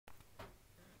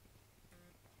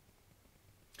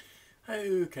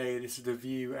Okay, this is the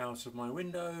view out of my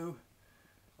window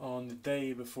on the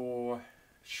day before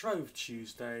Shrove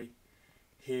Tuesday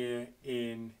here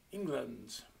in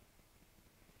England.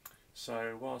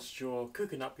 So whilst you're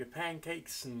cooking up your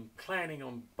pancakes and planning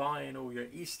on buying all your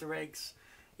Easter eggs,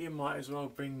 you might as well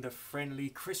bring the friendly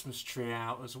Christmas tree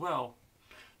out as well,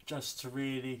 just to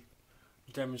really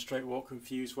demonstrate what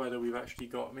confused weather we've actually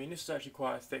got. I mean, this is actually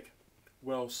quite a thick,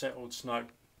 well settled snow.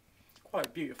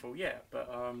 Quite beautiful, yeah,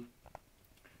 but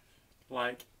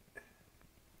like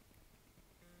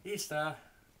Easter,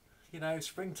 you know,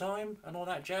 springtime and all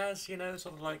that jazz, you know,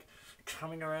 sort of like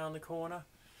coming around the corner.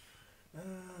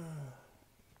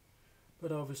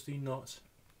 But obviously not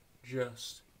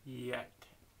just yet.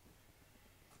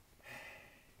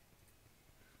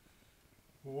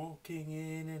 Walking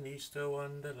in an Easter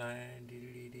Wonderland,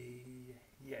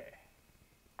 yeah.